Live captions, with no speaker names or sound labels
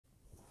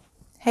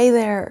Hey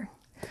there!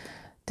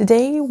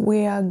 Today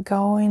we are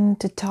going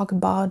to talk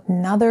about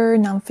another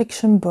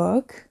nonfiction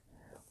book,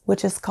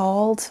 which is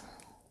called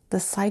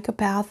The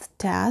Psychopath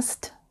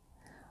Test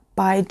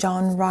by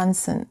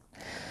Ronson.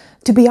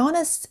 To be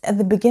honest, at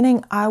the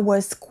beginning I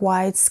was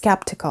quite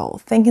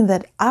skeptical, thinking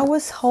that I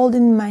was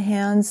holding in my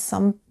hands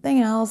something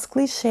else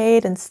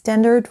cliched and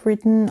standard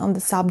written on the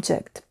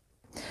subject.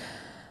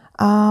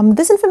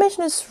 This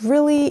information is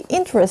really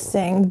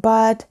interesting,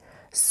 but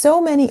so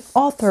many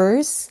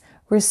authors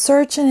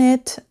researching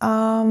it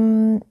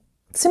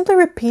simply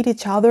repeat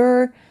each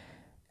other,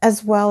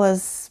 as well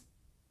as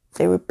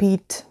they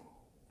repeat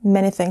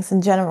many things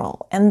in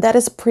general, and that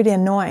is pretty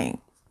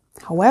annoying.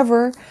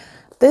 However,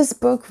 this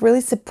book really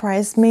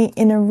surprised me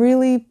in a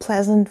really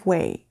pleasant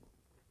way.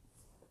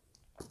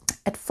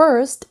 At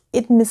first,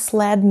 it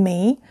misled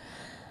me,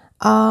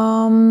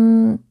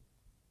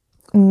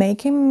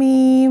 making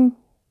me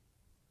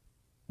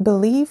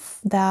believe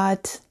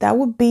that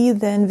would be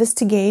the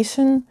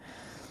investigation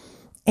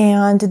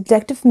and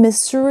detective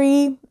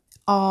mystery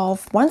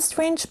of one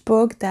strange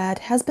book that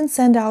has been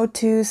sent out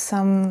to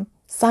some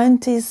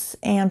scientists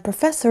and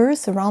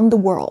professors around the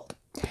world.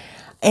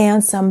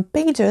 And some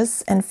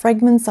pages and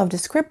fragments of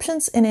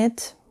descriptions in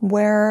it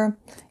were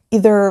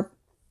either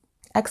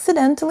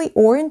accidentally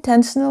or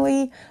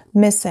intentionally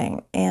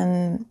missing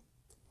in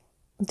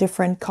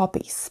different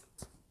copies.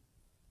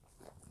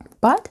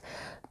 But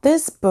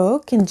this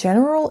book in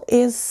general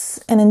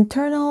is an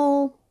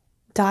internal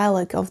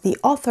dialogue of the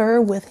author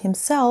with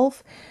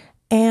himself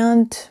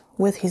and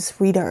with his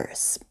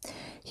readers.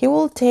 He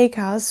will take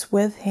us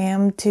with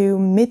him to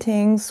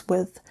meetings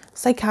with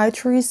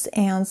psychiatrists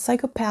and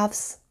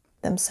psychopaths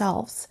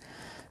themselves,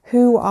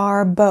 who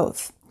are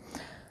both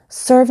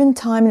serving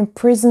time in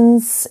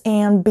prisons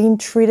and being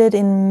treated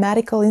in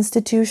medical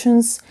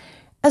institutions,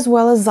 as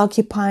well as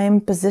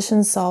occupying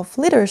positions of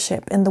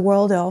leadership in the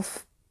world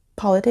of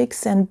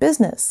politics and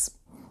business.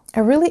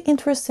 A really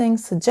interesting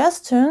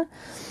suggestion.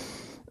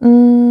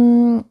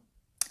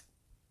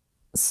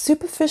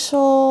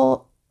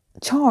 Superficial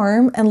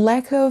charm and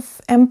lack of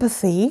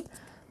empathy,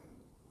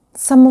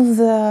 some of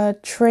the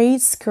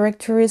traits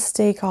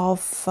characteristic of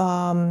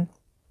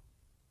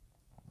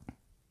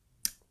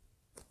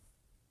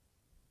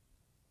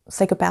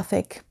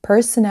psychopathic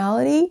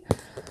personality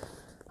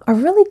are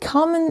really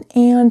common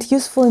and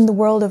useful in the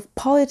world of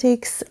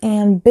politics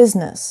and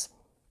business.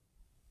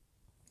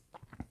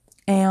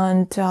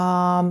 And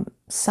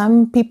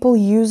some people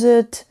use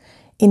it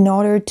in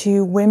order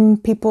to win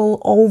people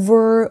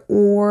over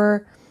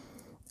or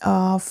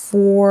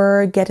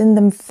for getting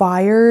them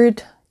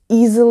fired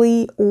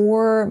easily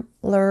or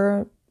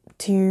lure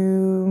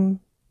to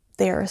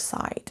their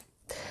side.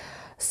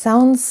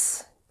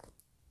 Sounds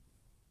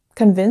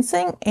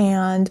convincing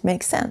and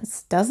makes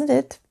sense, doesn't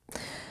it?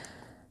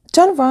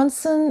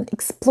 Ronson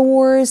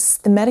explores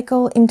the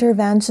medical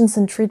interventions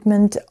and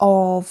treatment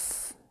of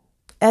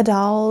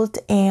adult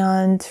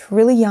and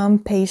really young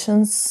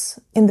patients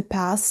in the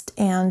past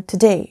and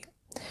today.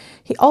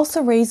 He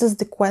also raises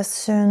the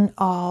question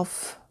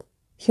of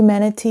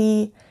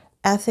humanity,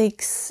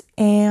 ethics,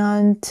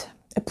 and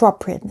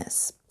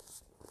appropriateness.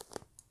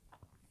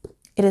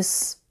 It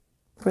is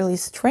really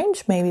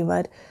strange maybe,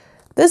 but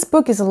this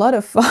book is a lot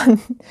of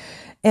fun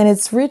and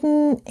it's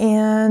written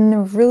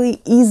in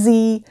really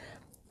easy,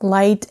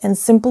 light, and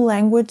simple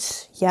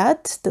language,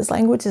 yet this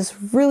language is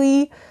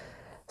really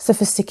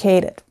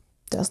sophisticated.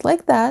 Just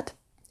like that.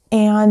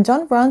 And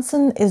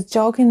Ronson is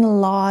joking a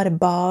lot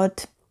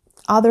about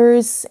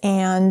others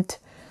and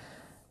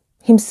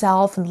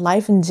himself and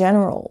life in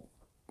general.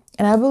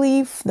 And I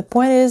believe the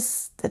point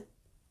is that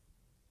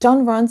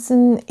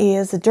Ronson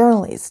is a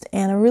journalist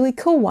and a really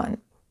cool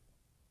one.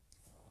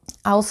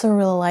 I also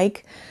really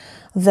like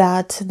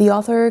that the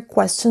author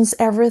questions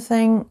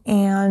everything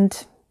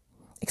and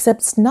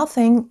accepts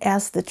nothing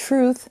as the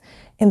truth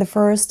in the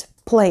first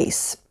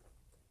place.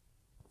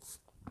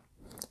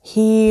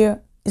 He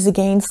is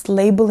against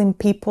labeling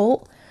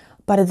people,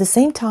 but at the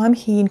same time,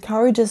 he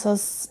encourages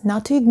us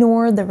not to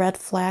ignore the red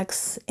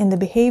flags in the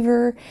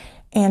behavior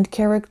and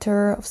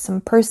character of some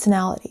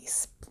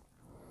personalities.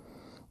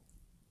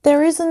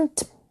 There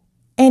isn't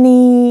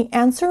any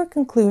answer or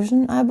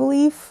conclusion, I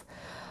believe,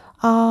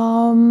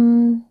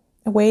 awaiting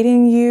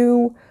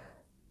you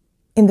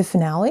in the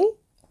finale,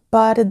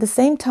 but at the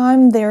same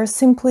time, there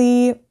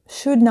simply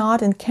should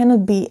not and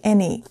cannot be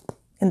any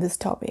in this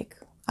topic,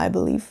 I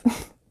believe.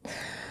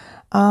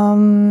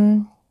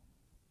 I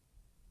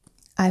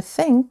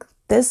think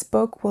this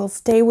book will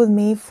stay with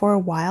me for a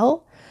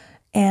while,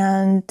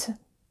 and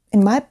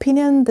in my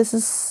opinion, this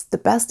is the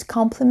best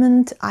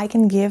compliment I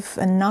can give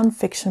a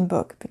non-fiction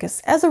book, because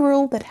as a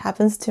rule, that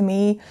happens to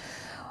me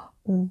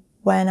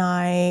when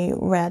I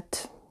read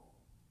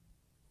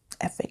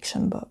a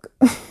fiction book.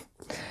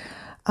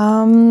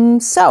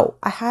 So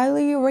I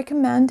highly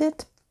recommend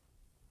it.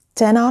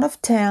 10 out of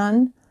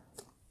 10.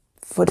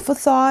 Food for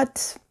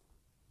thought.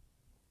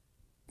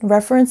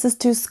 References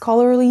to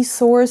scholarly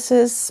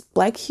sources,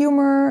 black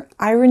humor,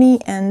 irony,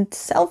 and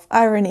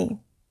self-irony.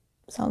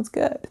 Sounds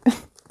good.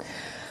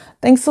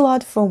 Thanks a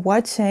lot for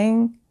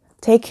watching.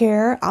 Take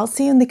care. I'll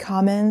see you in the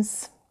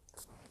comments.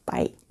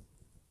 Bye.